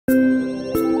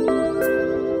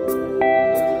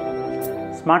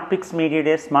Smart pics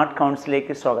മീഡിയയുടെ smart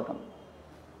കൗൺസിലേക്ക് സ്വാഗതം.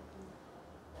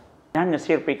 ഞാൻ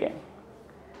നസീർ പി കെ.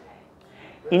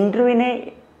 ഇൻ്റർവ്യൂവിനെ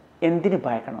എന്തിനു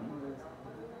ഭയക്കണം?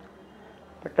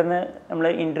 പെട്ടെന്ന് നമ്മൾ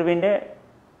ഇൻ്റർവ്യൂവിൻ്റെ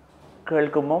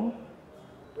കേൾക്കുമ്പം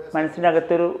മനസ്സിൻ്റെ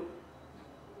അകത്തൊരു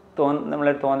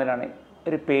നമ്മളൊരു തോന്നലാണ്,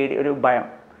 ഒരു പേടി, ഒരു ഭയം.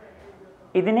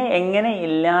 ഇതിനെ എങ്ങനെ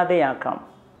ഇല്ലാതെയാക്കാം?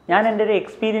 ഞാൻ എൻ്റെ ഒരു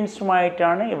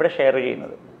എക്സ്പീരിയൻസുമായിട്ടാണ് ഇവിടെ ഷെയർ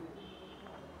ചെയ്യുന്നത്.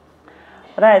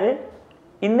 അതായത്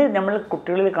ഇന്ന് നമ്മൾ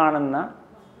കുട്ടികളിൽ കാണുന്ന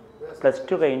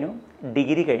 +2 കഴിഞ്ഞു,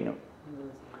 ഡിഗ്രി കഴിഞ്ഞു,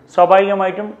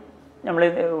 സ്വാഭാവികമായിട്ടും നമ്മൾ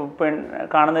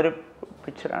കാണുന്നൊരു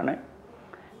പിക്ചറാണ്.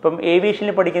 ഇപ്പം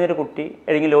ഏവിയേഷനിൽ പഠിക്കുന്നൊരു കുട്ടി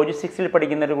അല്ലെങ്കിൽ ലോജിസ്റ്റിക്സിൽ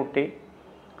പഠിക്കുന്നൊരു കുട്ടി,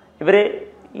 ഇവർ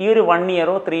ഈ ഒരു 1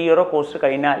 ഇയറോ 3 ഇയറോ കോഴ്സ്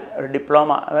കഴിഞ്ഞാൽ ഒരു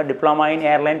diploma in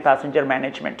airline passenger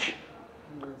management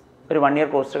ഒരു 1 ഇയർ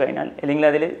കോഴ്സ് കഴിഞ്ഞാൽ, അല്ലെങ്കിൽ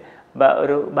അതിൽ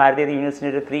ഒരു ഭാരതീയ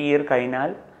യൂണിവേഴ്സിറ്റി ഒരു 3 ഇയർ കഴിഞ്ഞാൽ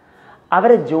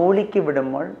അവരെ ജോലിക്ക്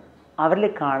വിടുമ്പോൾ അവരിൽ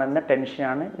കാണുന്ന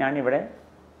ടെൻഷനാണ് ഞാനിവിടെ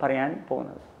പറയാൻ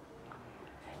പോകുന്നത്.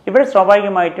 ഇവിടെ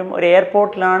സ്വാഭാവികമായിട്ടും ഒരു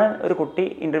എയർപോർട്ടിലാണ് ഒരു കുട്ടി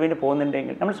ഇൻ്റർവ്യൂവിന്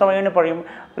പോകുന്നുണ്ടെങ്കിൽ നമ്മൾ സ്വാഭാവികമായിട്ട് പറയും,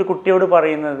 ഒരു കുട്ടിയോട്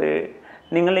പറയുന്നത്,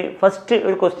 നിങ്ങൾ ഫസ്റ്റ്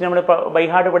ഒരു ക്വസ്റ്റ്യൻ നമ്മൾ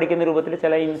ബൈഹാർട്ട് പഠിക്കുന്ന രൂപത്തിൽ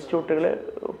ചില ഇൻസ്റ്റിറ്റ്യൂട്ടുകൾ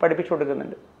പഠിപ്പിച്ചു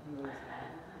കൊടുക്കുന്നുണ്ട്.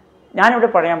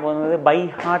 ഞാനിവിടെ പറയാൻ പോകുന്നത്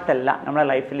ബൈഹാർട്ടല്ല നമ്മുടെ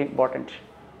ലൈഫിൽ ഇമ്പോർട്ടൻറ്റ്.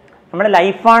 നമ്മുടെ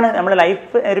ലൈഫാണ്, നമ്മുടെ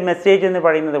ലൈഫ് ഒരു മെസ്സേജ് എന്ന്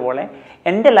പറയുന്നത് പോലെ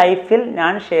എൻ്റെ ലൈഫിൽ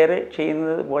ഞാൻ ഷെയർ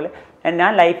ചെയ്യുന്നത് പോലെ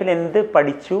ഞാൻ ലൈഫിൽ എന്ത്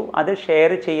പഠിച്ചു അത്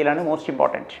ഷെയർ ചെയ്യലാണ് most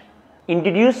important.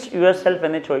 Introduce your self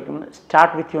എന്ന് ചോദിക്കുമ്പോൾ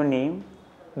start with your name,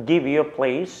 give your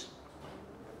place,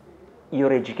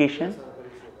 your education,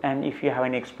 and if you have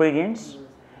an experience,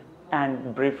 and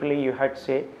briefly you have to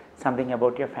say something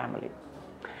about your family.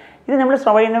 ഇത് നമ്മൾ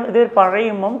സ്വാഭാവികം ഇത്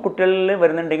പറയുമ്പം കുട്ടികളിൽ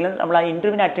വരുന്നുണ്ടെങ്കിൽ നമ്മൾ ആ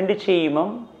ഇൻ്റർവ്യൂവിനെ അറ്റൻഡ്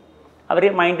ചെയ്യുമ്പം അവർ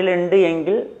മൈൻഡിലുണ്ട്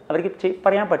എങ്കിൽ അവർക്ക്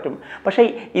പറയാൻ പറ്റും. പക്ഷേ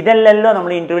ഇതല്ലല്ലോ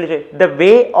നമ്മൾ ഇൻ്റർവ്യൂവിൽ the way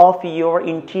of your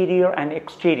interior and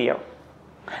exterior.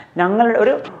 ഞങ്ങൾ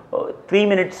ഒരു 3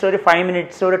 മിനിറ്റ്സോ ഒരു 5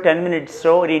 മിനിറ്റ്സോ ഒരു 10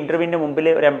 മിനിറ്റ്സോ ഒരു ഇൻ്റർവ്യൂവിൻ്റെ മുമ്പിൽ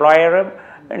ഒരു എംപ്ലോയറുടെ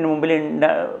മുമ്പിൽ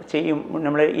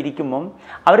നമ്മൾ ഇരിക്കുമ്പം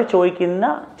അവർ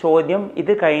ചോദിക്കുന്ന ചോദ്യം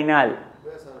ഇത് കഴിഞ്ഞാൽ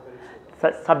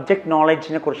സബ്ജക്റ്റ്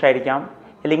നോളജിനെ കുറിച്ചായിരിക്കാം,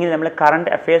 അല്ലെങ്കിൽ നമ്മളെ കറണ്ട്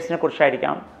അഫെയർസിനെ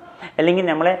കുറിച്ചായിരിക്കാം, അല്ലെങ്കിൽ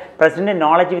നമ്മളെ പ്രസൻറ്റ്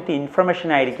നോളജ് വിത്ത്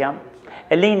ഇൻഫർമേഷൻ ആയിരിക്കാം,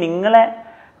 അല്ലെങ്കിൽ നിങ്ങളെ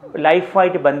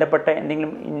ലൈഫായിട്ട് ബന്ധപ്പെട്ട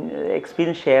എന്തെങ്കിലും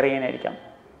എക്സ്പീരിയൻസ് ഷെയർ ചെയ്യാനായിരിക്കാം.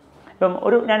 ഇപ്പം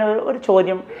ഞാൻ ഒരു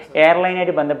ചോദ്യം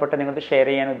എയർലൈനായിട്ട് ബന്ധപ്പെട്ട് നിങ്ങൾക്ക് ഷെയർ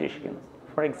ചെയ്യാൻ ഉദ്ദേശിക്കുന്നു.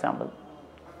 ഫോർ എക്സാമ്പിൾ,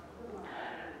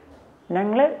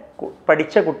 ഞങ്ങൾ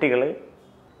പഠിച്ച കുട്ടികൾ,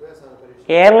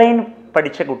 എയർലൈൻ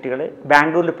പഠിച്ച കുട്ടികൾ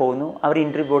ബാംഗ്ലൂരിൽ പോകുന്നു, അവർ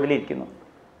ഇൻ്റർവ്യൂ ബോർഡിൽ ഇരിക്കുന്നു.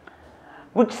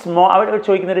 അവർ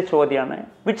ചോദിക്കുന്നൊരു ചോദ്യമാണ്,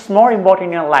 which more important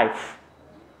in your life,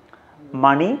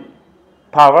 money,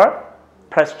 power,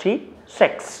 prestige,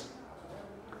 sex?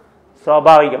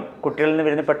 സ്വാഭാവികം കുട്ടികളിൽ നിന്ന്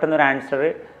വരുന്ന പെട്ടെന്നൊരു ആൻസർ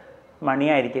മണി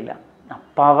ആയിരിക്കില്ല,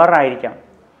 പവർ ആയിരിക്കാം.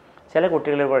 ചില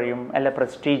കുട്ടികൾ പറയും അല്ല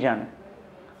പ്രസ്റ്റീജാണ്.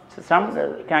 സം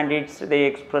കാൻഡിഡേറ്റ്സ് ദേ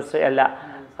എക്സ്പ്രസ് അല്ല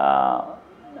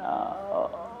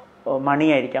മണി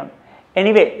ആയിരിക്കാം.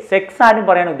 എനിവേ സെക്സ് ആരും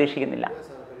പറയാൻ ഉദ്ദേശിക്കുന്നില്ല.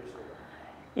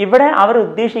 ഇവിടെ അവർ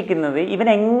ഉദ്ദേശിക്കുന്നത്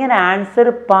ഇവനെങ്ങനെ ആൻസർ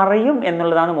പറയും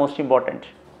എന്നുള്ളതാണ് മോസ്റ്റ് ഇമ്പോർട്ടൻറ്റ്.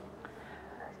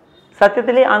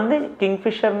 സത്യത്തിൽ അന്ന്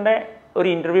കിങ്ഫിഷറിൻ്റെ ഒരു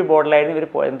ഇൻ്റർവ്യൂ ബോർഡിലായിരുന്നു ഇവർ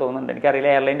പോയെന്ന് തോന്നുന്നുണ്ട്. എനിക്കറിയില്ല,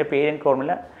 എയർലൈൻ്റെ പേര് എനിക്ക്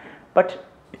ഓർമ്മയില്ല. ബട്ട്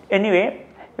എനിവേ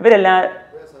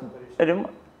ഇവരെല്ലാവരും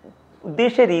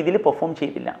ഉദ്ദേശിച്ച രീതിയിൽ പെർഫോം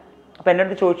ചെയ്തില്ല. അപ്പോൾ എൻ്റെ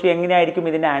അടുത്ത് ചോദിച്ചു എങ്ങനെയായിരിക്കും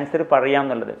ഇതിൻ്റെ ആൻസർ പറയാം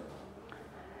എന്നുള്ളത്.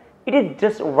 It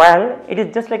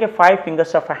is just like A 5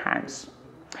 fingers of a hands.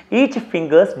 Each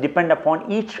fingers depend upon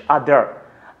each other.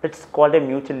 That's called a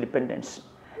mutual dependence.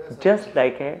 Just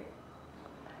like a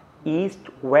east,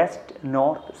 west,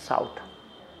 north, south.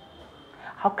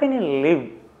 How can you live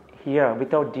here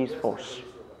without these force?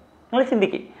 നിങ്ങൾ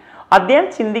ചിന്തിക്കും.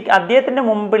 അദ്ദേഹത്തിൻ്റെ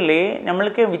മുമ്പിൽ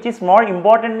നമ്മൾക്ക് which is more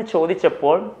important എന്ന്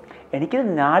ചോദിച്ചപ്പോൾ എനിക്കിത്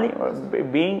 4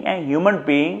 being A human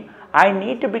being I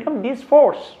need to become these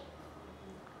force.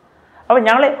 അപ്പോൾ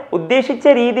ഞങ്ങൾ ഉദ്ദേശിച്ച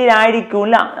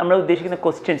രീതിയിലായിരിക്കില്ല നമ്മൾ ഉദ്ദേശിക്കുന്ന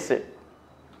ക്വസ്റ്റ്യൻസ്.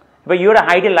 ഇപ്പോൾ യുവർ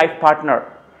ഐഡിയൽ ലൈഫ് പാർട്ട്ണർ,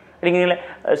 അല്ലെങ്കിൽ നിങ്ങൾ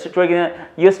ചോദിക്കുന്ന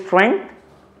യുവർ സ്ട്രെങ്ത്,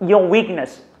 യുവർ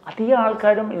വീക്ക്നെസ്. അധികം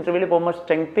ആൾക്കാരും ഇൻ്റർവ്യൂവിൽ പോകുമ്പോൾ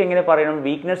സ്ട്രെങ്ത് എങ്ങനെ പറയണം,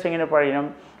 വീക്ക്നെസ് എങ്ങനെ പറയണം,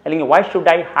 അല്ലെങ്കിൽ why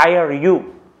should I higher U,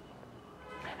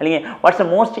 അല്ലെങ്കിൽ what's the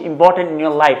most important in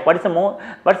your life,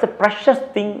 what's the precious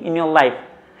thing in your life.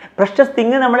 Precious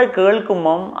thing നമ്മൾ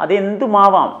കേൾക്കുമ്പം അത്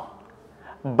എന്തുമാവാം,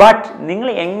 ബട്ട് നിങ്ങൾ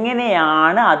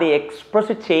എങ്ങനെയാണ് അത്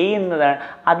എക്സ്പ്രസ് ചെയ്യുന്നത്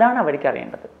അതാണ് അവർക്ക്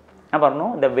അറിയേണ്ടത്. ഞാൻ പറഞ്ഞു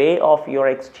the way of your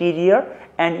exterior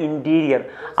and interior.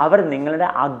 അവർ നിങ്ങളുടെ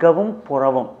അകവും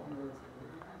പുറവും.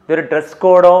 ഇതൊരു ഡ്രസ്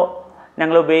കോഡോ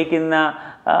ഞങ്ങൾ ഉപയോഗിക്കുന്ന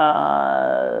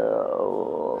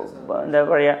എന്താ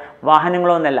പറയുക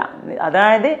വാഹനങ്ങളോ എന്നല്ല.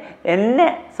 അതായത് എന്നെ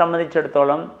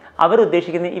സംബന്ധിച്ചിടത്തോളം അവർ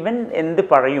ഉദ്ദേശിക്കുന്നത് ഇവൻ എന്ത്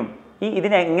പറയും,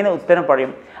 ഇതിനെങ്ങനെ ഉത്തരം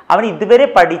പറയും, അവൻ ഇതുവരെ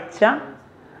പഠിച്ച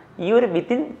ഈ ഒരു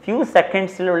വിത്തിൻ ഫ്യൂ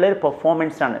സെക്കൻഡ്സിലുള്ള ഒരു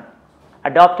പെർഫോമൻസാണ്.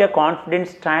 Adopt a confident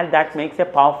style that makes a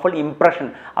powerful impression.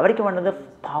 അവർക്ക് വേണ്ടത്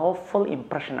പവർഫുൾ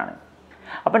ഇംപ്രഷനാണ്.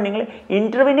 അപ്പം നിങ്ങൾ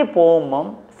ഇൻ്റർവ്യൂവിന് പോകുമ്പം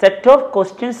സെറ്റ് ഓഫ്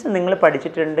ക്വസ്റ്റ്യൻസ് നിങ്ങൾ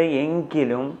പഠിച്ചിട്ടുണ്ട്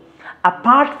എങ്കിലും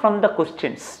അപ്പാർട്ട് ഫ്രം ദ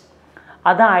ക്വസ്റ്റ്യൻസ്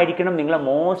അതായിരിക്കണം നിങ്ങളെ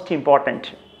most important.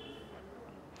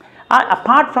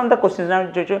 Apart from the questions ഞാൻ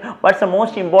ചോദിച്ചു what's the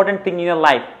most important thing in your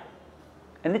life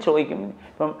എന്ന് ചോദിക്കും.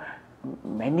 ഇപ്പം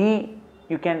many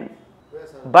you can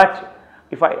but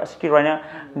if I ask you right now,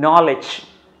 knowledge,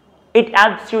 it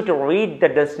helps you to reach the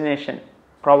destination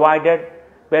provided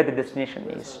where the destination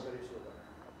is.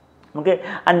 നമുക്ക്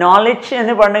ആ knowledge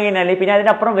എന്ന് പറഞ്ഞു കഴിഞ്ഞാൽ പിന്നെ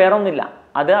അതിനപ്പുറം വേറെ ഒന്നുമില്ല.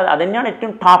 അത് തന്നെയാണ്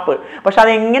ഏറ്റവും ടോപ്പ്. പക്ഷെ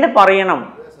അതെങ്ങനെ പറയണം?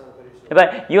 ഇപ്പം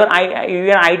your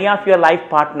idea of your life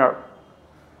partner,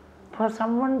 for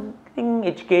someone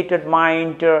educated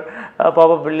mind,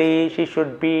 probably she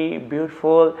should be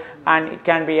beautiful and it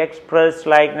can be expressed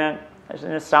like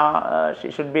she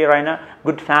should be in a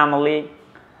good family,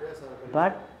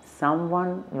 but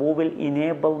someone who will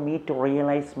enable me to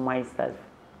realize myself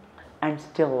and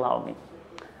still love me.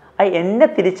 എന്നെ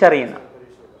തിരിച്ചറിയുന്ന,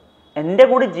 എൻ്റെ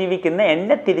കൂടെ ജീവിക്കുന്ന,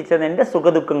 എന്നെ തിരിച്ചറിയുന്ന, എൻ്റെ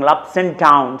സുഖദുഃഖങ്ങൾ, ups and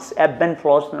downs, ebb and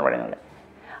flows എന്ന് പറയുന്നത്,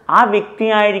 ആ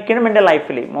വ്യക്തിയായിരിക്കണം എൻ്റെ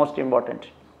ലൈഫിൽ മോസ്റ്റ് ഇമ്പോർട്ടൻറ്റ്.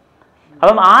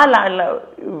 അപ്പം ആ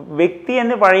വ്യക്തി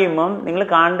എന്ന് പറയുമ്പം നിങ്ങൾ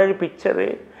കാണേണ്ട ഒരു പിക്ചർ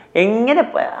എങ്ങനെ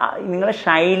നിങ്ങളെ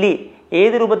ശൈലി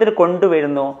ഏത് രൂപത്തിൽ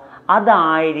കൊണ്ടുവരുന്നോ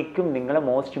അതായിരിക്കും നിങ്ങളെ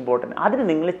മോസ്റ്റ് ഇമ്പോർട്ടൻറ്റ്. അതിന്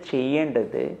നിങ്ങൾ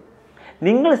ചെയ്യേണ്ടത്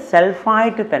നിങ്ങൾ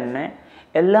സെൽഫായിട്ട് തന്നെ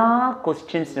എല്ലാ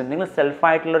ക്വസ്റ്റ്യൻസിനും നിങ്ങൾ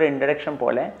സെൽഫായിട്ടുള്ളൊരു ഇൻട്രഡക്ഷൻ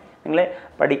പോലെ നിങ്ങൾ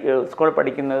സ്കൂളിൽ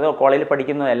പഠിക്കുന്നതോ കോളേജിൽ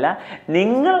പഠിക്കുന്നതോ അല്ല,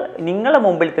 നിങ്ങളുടെ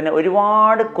മുമ്പിൽ തന്നെ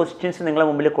ഒരുപാട് ക്വസ്റ്റ്യൻസ് നിങ്ങളുടെ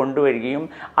മുമ്പിൽ കൊണ്ടുവരികയും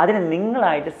അതിന്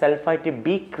നിങ്ങളായിട്ട് സെൽഫായിട്ട്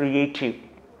ബി ക്രിയേറ്റീവ്.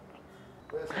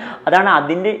 അതാണ്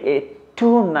അതിൻ്റെ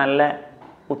ഏറ്റവും നല്ല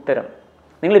ഉത്തരം.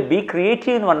 നിങ്ങൾ ബി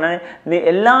ക്രിയേറ്റീവ് എന്ന് പറഞ്ഞാൽ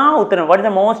എല്ലാ ഉത്തരവും what is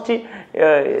the most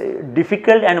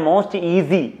difficult and most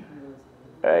easy.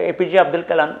 APJ Abdul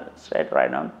Kalam said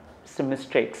right now, it's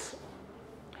mistakes.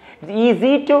 It's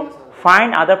easy to find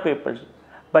other people's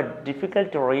but difficult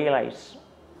to realize.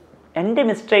 എൻ്റെ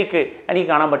മിസ്റ്റേക്ക് എനിക്ക്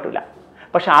കാണാൻ പറ്റില്ല,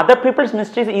 പക്ഷെ അതർ പീപ്പിൾസ്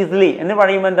മിസ്റ്റേക്സ് ഈസിലി എന്ന്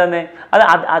പറയുമ്പോൾ എന്താണ്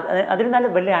അതിന് നല്ല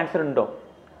വലിയ ആൻസർ ഉണ്ടോ?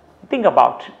 Think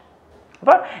about.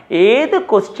 അപ്പോൾ ഏത്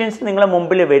ക്വസ്റ്റ്യൻസ് നിങ്ങളെ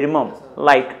മുമ്പിൽ വരുമ്പം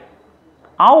like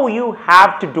how you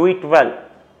have to do it well,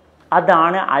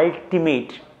 അതാണ്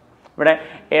അൾട്ടിമേറ്റ്. ഇവിടെ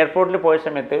എയർപോർട്ടിൽ പോയ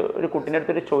സമയത്ത് ഒരു കുട്ടീൻ്റെ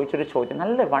അടുത്തൊരു ചോദിച്ചൊരു ചോദ്യം,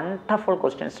 നല്ല വണ്ടർഫുൾ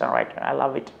ക്വസ്റ്റ്യൻസ് ആണ്, right? I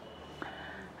love it.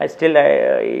 I still,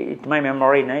 it's my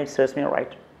memory, it serves me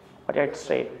right. What I'd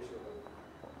say.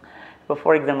 So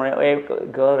for example, a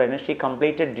girl, she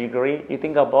completed degree. You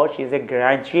think about, she's a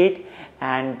graduate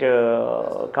and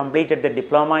completed the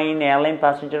diploma in airline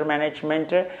passenger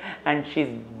management, and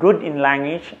she's good in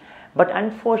language, but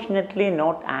unfortunately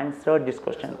not answered this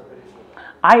question.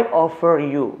 I offer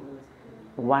you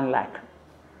 1 lakh,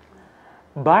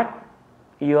 but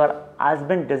your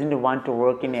husband doesn't want to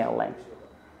work in airline.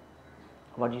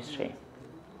 What do you say?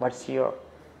 What's your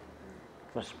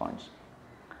response?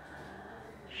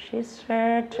 She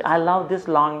said, I love this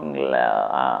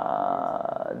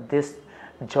this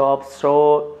job, so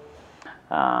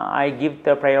I give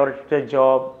the priority to the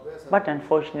job, but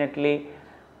unfortunately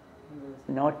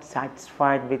not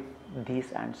satisfied with these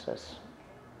answers.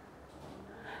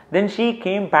 Then she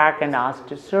came back and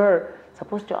asked, sir,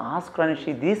 supposed to ask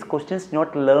Ranishi, these questions not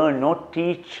learn, not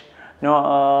teach,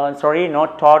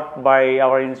 not taught by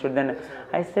our institute. Then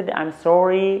I said, I'm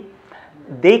sorry,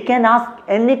 they can ask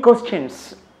any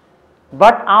questions,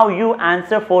 but how you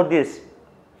answer for this?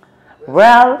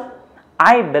 Well,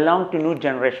 I belong to new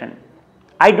generation.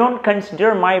 I don't consider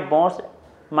my boss,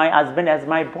 my husband as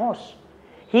my boss.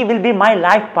 He will be my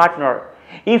life partner.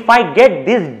 If I get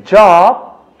this job,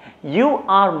 you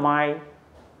are my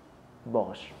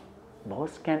boss.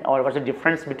 Boss can order. What's the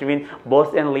difference between boss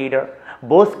and leader?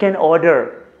 Boss can order,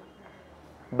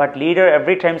 but leader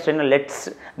every time saying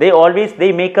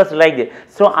they make us like this.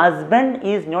 So husband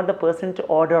is not the person to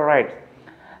order, right?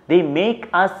 They make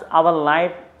us our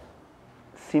life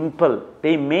simple.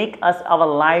 They make us our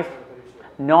life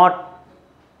not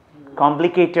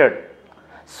complicated.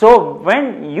 So when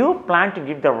you plan to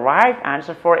give the right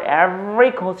answer for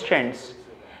every questions,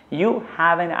 you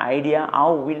have an idea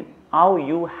how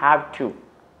you have to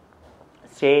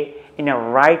say in a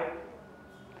right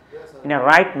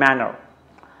manner.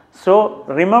 So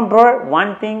remember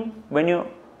one thing, when you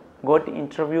go to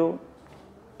interview,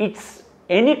 it's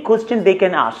any question they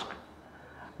can ask,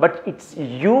 but it's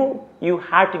you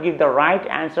have to give the right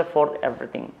answer for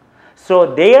everything. So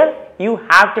there you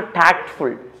have to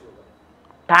tactful.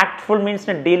 Tactful means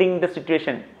dealing with the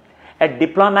situation. A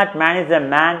diplomat man is a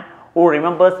man who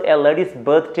remembers a lady's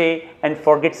birthday and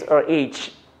forgets her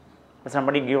age.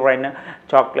 Somebody give right now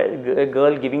chocolate, a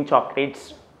girl giving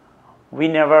chocolates we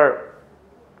never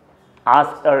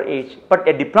ask her age, but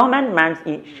a diplomat man,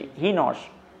 he knows.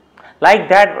 Like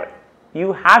that,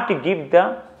 you have to give the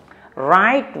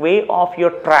right way of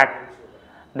your track,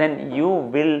 then you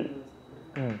will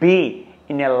be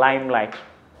in a limelight,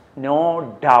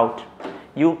 no doubt.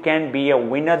 You can be a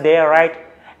winner there, right?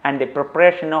 And the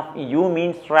preparation of you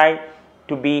means, right,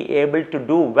 to be able to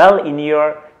do well in your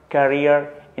career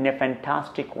in a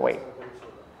fantastic way.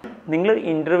 നിങ്ങൾ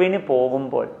ഇൻ്റർവ്യൂവിന്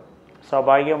പോകുമ്പോൾ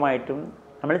സ്വാഭാവികമായിട്ടും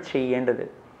നമ്മൾ ചെയ്യേണ്ടത്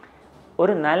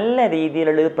ഒരു നല്ല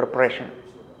രീതിയിലുള്ളൊരു preparation.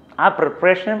 ആ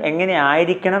പ്രിപ്പറേഷൻ എങ്ങനെ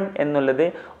ആയിരിക്കണം എന്നുള്ളത്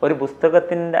ഒരു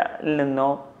പുസ്തകത്തിൻ്റെ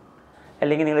നിന്നോ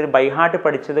അല്ലെങ്കിൽ നിങ്ങളൊരു ബൈഹാർട്ട്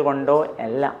പഠിച്ചത് കൊണ്ടോ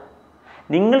അല്ല.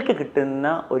 നിങ്ങൾക്ക് കിട്ടുന്ന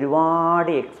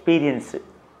ഒരുപാട് എക്സ്പീരിയൻസ്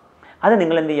അത്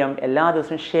നിങ്ങൾ എന്ത് ചെയ്യാം, എല്ലാ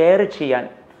ദിവസവും ഷെയർ ചെയ്യാൻ,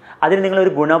 അതിന്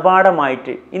നിങ്ങളൊരു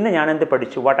ഗുണപാഠമായിട്ട് ഇന്ന് ഞാനെന്ത്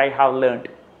പഠിച്ചു, വാട്ട് ഐ ഹാവ് ലേൺഡ്,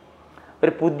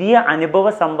 ഒരു പുതിയ അനുഭവ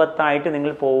സമ്പത്തായിട്ട്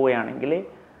നിങ്ങൾ പോവുകയാണെങ്കിൽ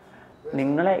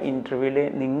നിങ്ങളെ ഇൻ്റർവ്യൂവിൽ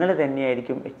നിങ്ങൾ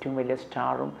തന്നെയായിരിക്കും ഏറ്റവും വലിയ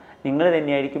സ്റ്റാറും, നിങ്ങൾ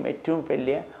തന്നെയായിരിക്കും ഏറ്റവും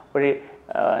വലിയ ഒരു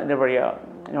എന്താ പറയുക,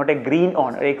 നോട്ട് എ ഗ്രീൻ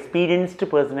ഓൺ, ഒരു എക്സ്പീരിയൻസ്ഡ്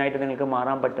പേഴ്സണായിട്ട് നിങ്ങൾക്ക്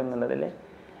മാറാൻ പറ്റും എന്നുള്ളതിൽ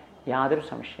യാതൊരു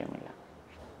സംശയവുമില്ല.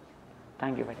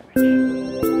 Thank you very much.